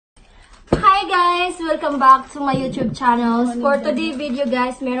guys! Welcome back to my YouTube channel. For today video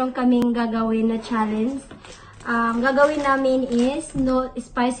guys, meron kaming gagawin na challenge. Gagawin namin is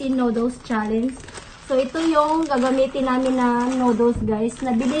spicy noodles challenge. So ito yung gagamitin namin na noodles guys.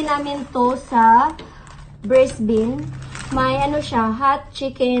 Nabili namin to sa Bestfriend. May ano siya, hot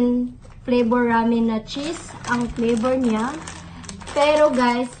chicken flavor ramen na cheese ang flavor niya. Pero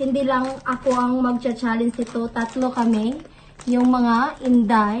guys, hindi lang ako ang magcha-challenge ito. Tatlo kami, yung mga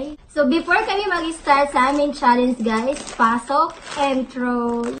inday. So before kami mag-start sa aming challenge guys, pasok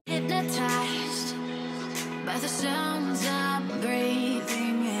intro. Hypnotized by the sounds I'm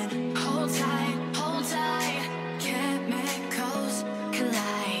breathing in. Hold tight, chemicals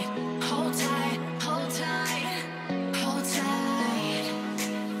collide. Hold tight, hold tight, hold tight.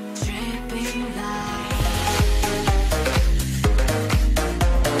 Dripping light.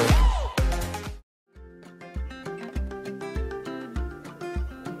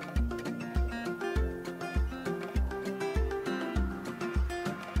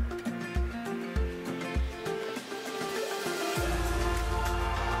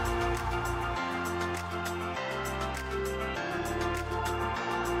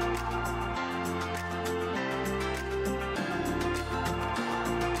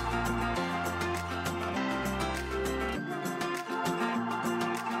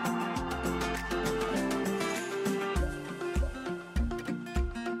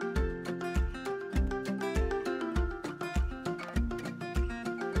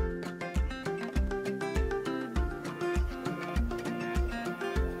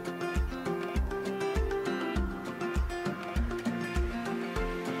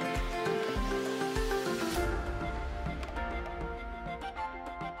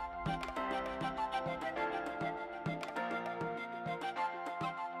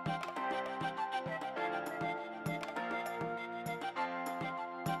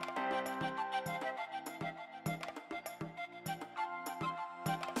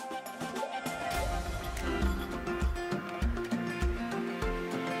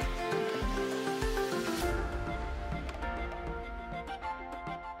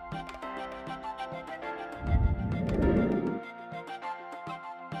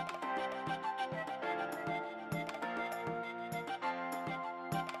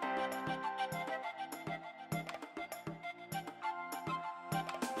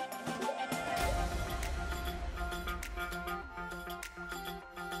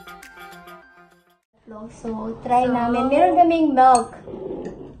 So, try namin. Meron kaming milk.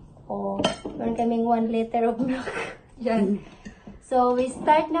 Meron kaming 1 liter of milk. Yan. So, we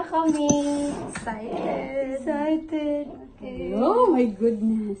start na kami. Excited. Okay. Oh my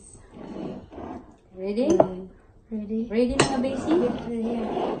goodness. Ready? Ready? Ready na nga, Basi?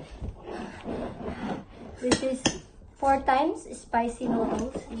 This is 4 times spicy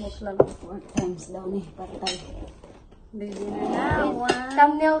noodles. Wait lang. 4 times daw ni patay. Ready na na.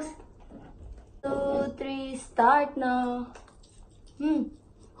 Thumbnails. 2, 3, start na.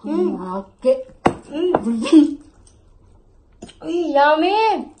 Okay. Uy,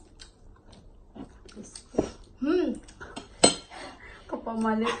 yummy!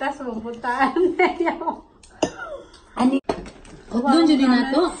 Kapamalitas, mabutaan na yun. Ani? Doon dyan na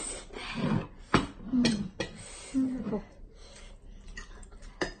to.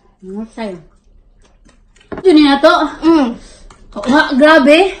 Ano sa'yo? Dyan na to?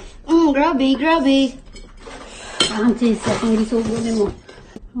 Grabe. Grabe. Ang cheese akong isubo na mo.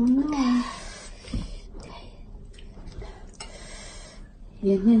 Oh no.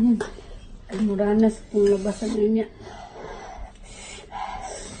 Yan. Almoranas kung labasan na niya.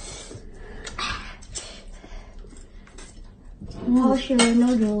 How's your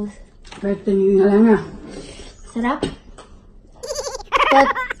noodles? Ito yung nga lang ah. Sarap? But,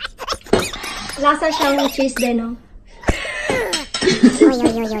 lasa siyang cheese din, no?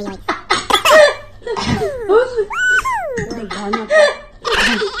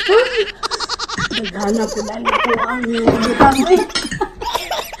 Naghanap ko lang ako ang butang eh.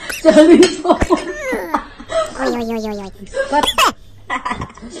 Challenge po. But,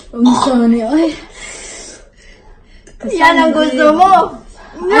 Ang sani ay. yan ang gusto mo!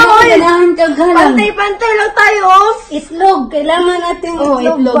 Kailangan kagalang. Pantay-pantay lang tayo, oh! Itlog! Kailangan natin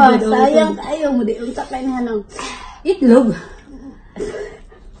itlog ba? Sayang tayo mo. Di untak kayo na hanong. Itlog.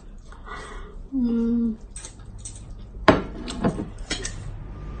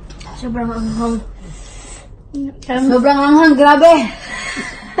 Sobrang anghang. Sobrang anghang. Grabe.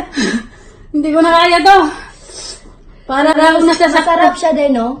 Hindi ko na kaya to. Para akong nasasaktan. Masarap siya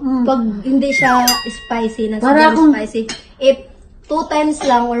din, no? Pag hindi siya spicy, Para akong spicy. If 2 times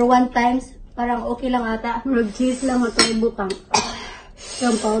lang or 1 times, parang okay lang ata. cheese lang ito ibutang.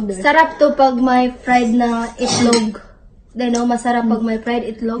 Yung powder. Sarap to pag may fried na itlog. Masarap pag may fried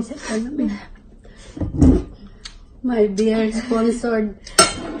itlog. My dear sponsored.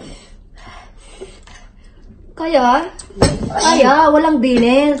 Kaya, walang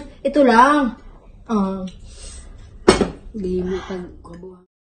bilis. Ito lang. Di mo pagkabuhan.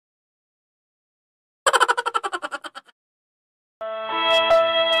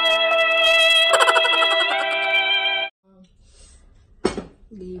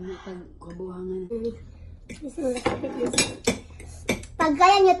 Di mo pagkabuhangan. Pag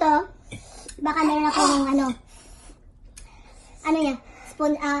kaya nyo to, baka meron ako ng ano yan,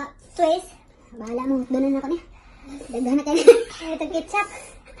 spoon, twist. Bahala mo, doon na ako niya. Daghan na kayo. Itong ketchup.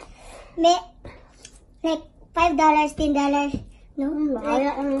 May, like, $5, $10. No? Bahala.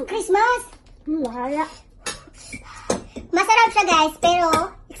 Christmas! Bahala. Masarap siya guys, pero,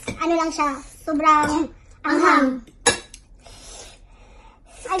 ano lang siya, sobrang anghang.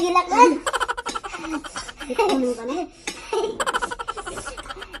 Ay, gilak na.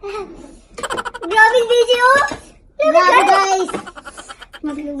 Grabe video! Grabe guys!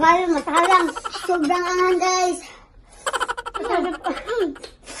 Maglugal, matalang. Sobrang anghang guys.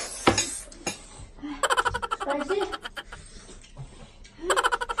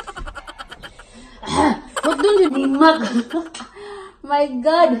 Huwag doon yun, Nimak. My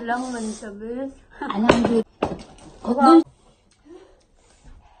God! Lang man sabi. Alam doon. Huwag doon.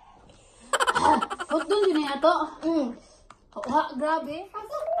 Huwag doon yun na ito. Grabe.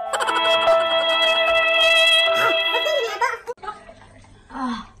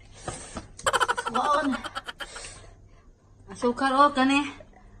 Waon. Asukar o kani.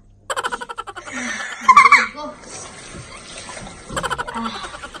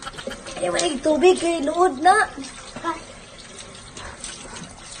 Ay, walang tubig kay luod na.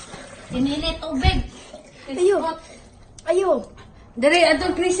 Inili tubig. Ayo. Dari,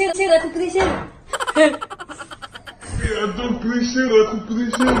 atong freezer. Atong freezer. Atong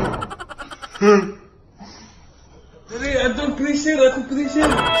freezer. Dali, atong freezer.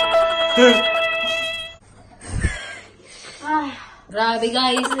 Grabe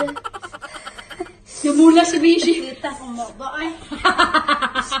guys. Sumula si Bishi. Kita kung mabay.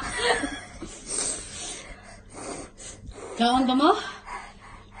 Kaon ba mo?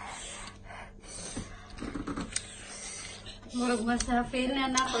 Murag masapin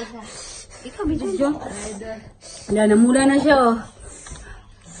na ako siya. Ikaw, Bijo. Wala, namula na siya, oh.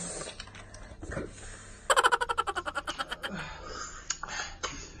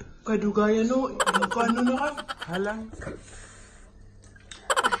 Kadugayan no, yung kano na ka? Halang.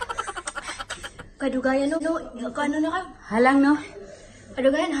 Kadugayan no, kano na ka? Halang, no?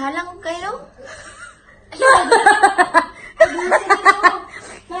 Kadugayan, halang kayo.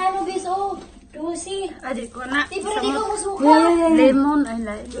 Ano biso? Dusi. Adik ko na. Di pero di ko musuka. Lemon, ay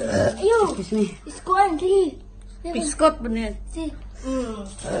like. Ayo. Excuse me. Iskuan, di. Biskot ba niyan? Si.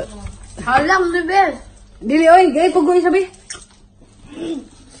 Halang, Nebel. Dili, oy. Gay, pugoy sabi.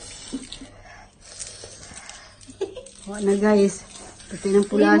 Wala na, guys. Pati ng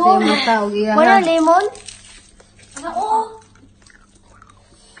pula sa yung mata. Wala lemon? Oo.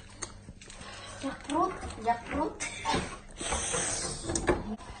 Jackfruit.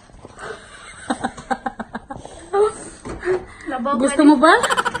 Gusto mo ba?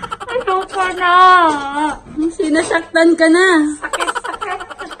 Ayoko na. Sinasaktan ka na.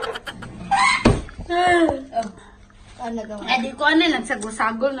 Ano gawin? Eh, di ko ano,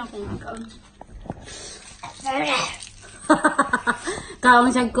 nagsagol-sagol na kung ikaw.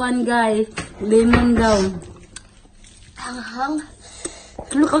 Kaon siya kuan, guys. Lemon daw. Anghang.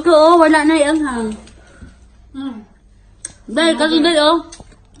 Ano ka ko, oh? Wala na yung anghang. Dahil, kasunod, oh.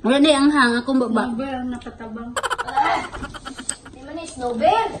 Wala na yung anghang. Akong baba. Snowbell, nakatabang. Di man ni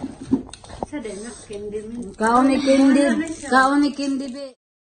snowbell. Sa din na, candy man. Kaon ni candy. Kaon ni candy, be.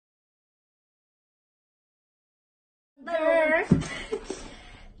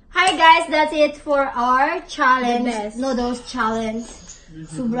 Hi guys, that's it for our challenge. Noodles challenge.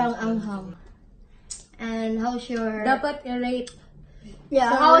 Sobrang anghang. And how's your... Dapat i-rate.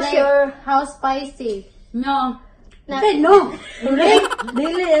 Yeah, So, how's like- your... How spicy? No. Na- No. Rate?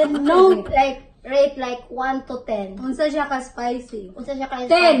 Dili, no. Like, rate like 1 to 10. Unsa siya ka spicy? Unsa siya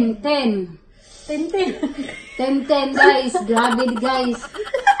kayo? 10, 10, guys. Grabe, guys.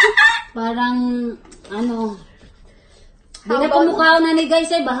 Parang, ano, di na kumukha na ni guys,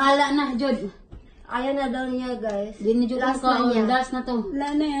 ay bahala na, Jod. Ayaw na daw niya guys. Di na Jod Last kumukha, na niya. last na to.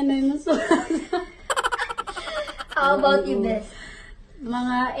 Wala na, ano yung How about you, Bes?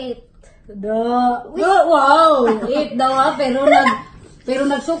 Mga 8. Wow! 8 daw ha, pero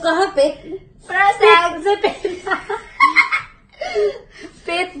nagsuka hapit. Prasag!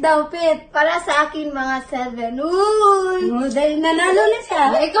 Fit daw, fit. Para sa akin, mga 7. Uy! Dahil nanalo na siya.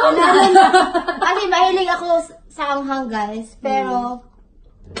 Ikaw na. Kasi mahilig ako sa anghang, guys. Pero,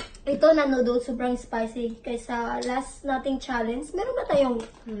 ito na noodles, sobrang spicy. Kaysa last nating challenge, meron ba tayong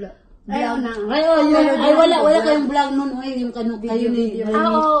vlog? Wala kayong vlog nun. Ay, yung kayo ni.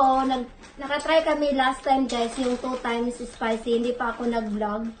 Oo. Nakatry kami last time, guys, yung 2 times spicy. Hindi pa ako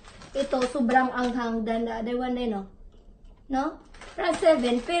nag-vlog. Ito, sobrang anghang than the other one din, no? No? Para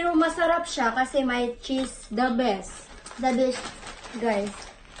 7. Pero masarap siya kasi may cheese. The best. The best, guys.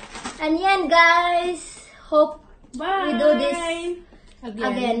 And yan, guys. Hope we do this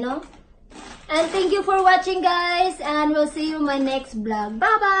again, no? And thank you for watching, guys. And we'll see you in my next vlog.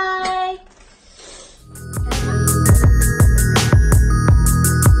 Bye-bye!